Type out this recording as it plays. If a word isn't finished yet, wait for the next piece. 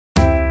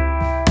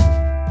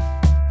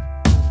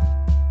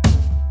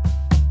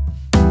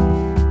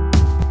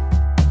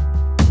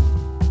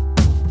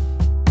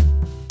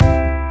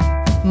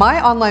My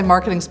online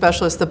marketing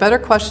specialists, the better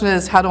question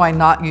is, how do I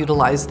not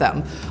utilize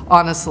them?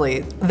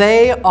 Honestly,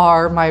 they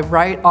are my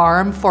right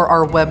arm for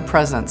our web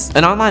presence.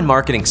 An online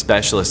marketing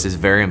specialist is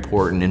very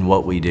important in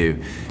what we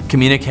do.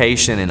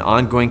 Communication and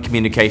ongoing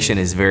communication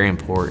is very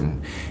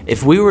important.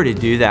 If we were to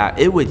do that,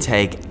 it would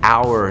take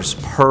hours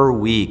per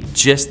week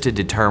just to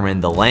determine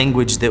the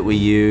language that we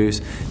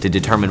use, to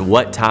determine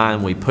what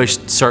time we push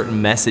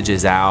certain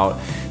messages out.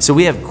 So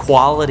we have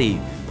quality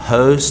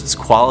posts,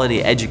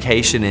 quality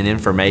education and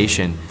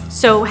information.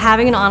 So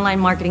having an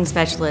online marketing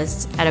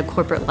specialist at a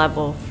corporate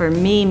level for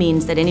me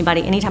means that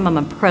anytime I'm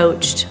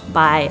approached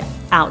by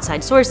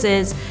outside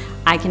sources,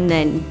 I can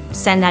then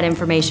send that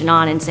information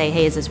on and say,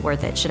 hey, is this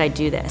worth it? Should I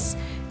do this?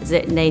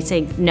 And they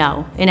say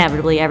no,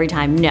 inevitably every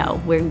time,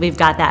 no. We've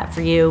got that for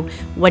you.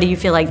 What do you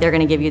feel like they're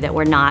gonna give you that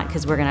we're not?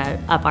 Because we're gonna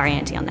up our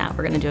ante on that.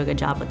 We're gonna do a good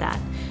job with that.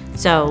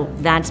 So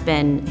that's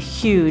been a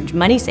huge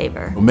money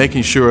saver.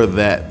 Making sure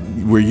that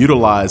we're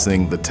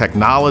utilizing the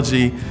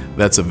technology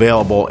that's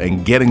available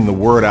and getting the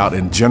word out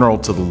in general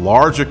to the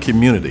larger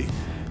community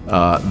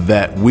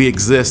that we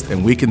exist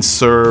and we can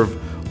serve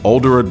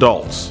older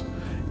adults.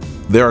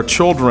 There are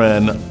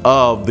children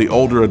of the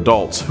older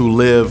adults who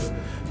live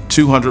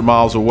 200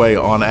 miles away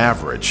on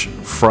average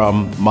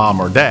from mom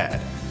or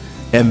dad.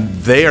 And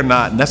they are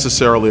not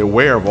necessarily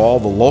aware of all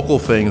the local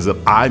things that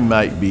I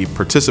might be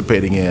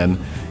participating in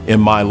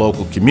my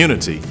local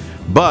community.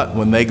 But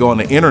when they go on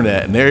the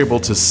internet and they're able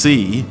to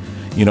see,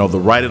 you know, the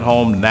Right at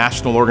Home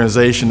national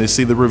organization, they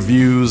see the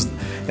reviews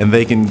and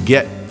they can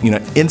get, you know,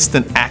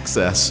 instant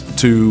access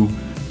to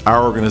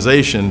our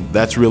organization,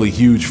 that's really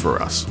huge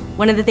for us.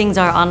 One of the things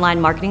our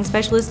online marketing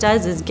specialist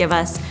does is give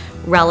us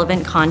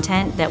relevant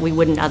content that we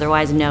wouldn't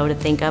otherwise know to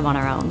think of on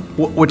our own.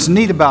 What's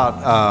neat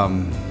about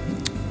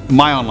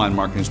my online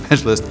marketing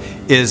specialist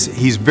is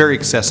he's very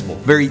accessible,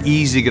 very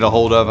easy to get a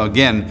hold of.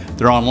 Again,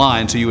 they're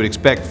online, so you would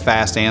expect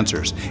fast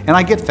answers. And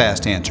I get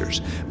fast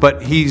answers,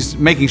 but he's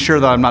making sure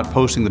that I'm not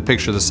posting the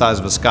picture the size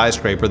of a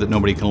skyscraper that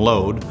nobody can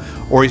load,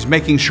 or he's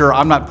making sure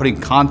I'm not putting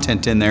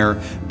content in there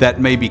that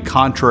may be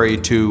contrary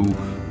to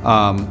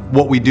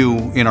what we do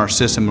in our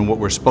system and what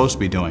we're supposed to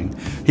be doing.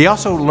 He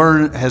also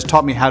has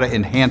taught me how to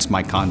enhance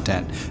my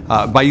content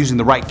by using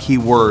the right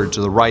keywords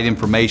or the right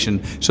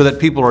information so that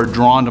people are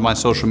drawn to my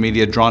social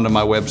media, drawn to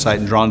my website,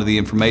 and drawn to the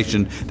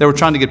information that we're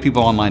trying to get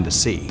people online to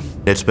see.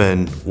 It's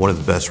been one of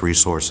the best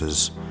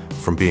resources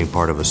from being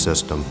part of a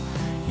system.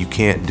 You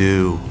can't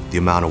do the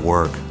amount of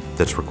work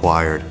that's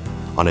required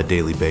on a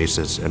daily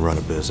basis and run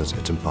a business.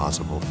 It's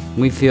impossible.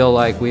 We feel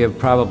like we have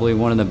probably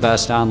one of the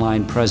best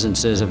online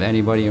presences of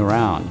anybody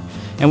around.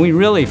 And we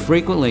really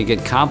frequently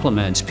get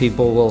compliments.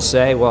 People will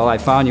say, well, I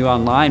found you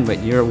online,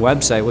 but your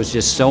website was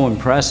just so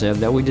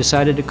impressive that we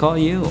decided to call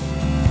you.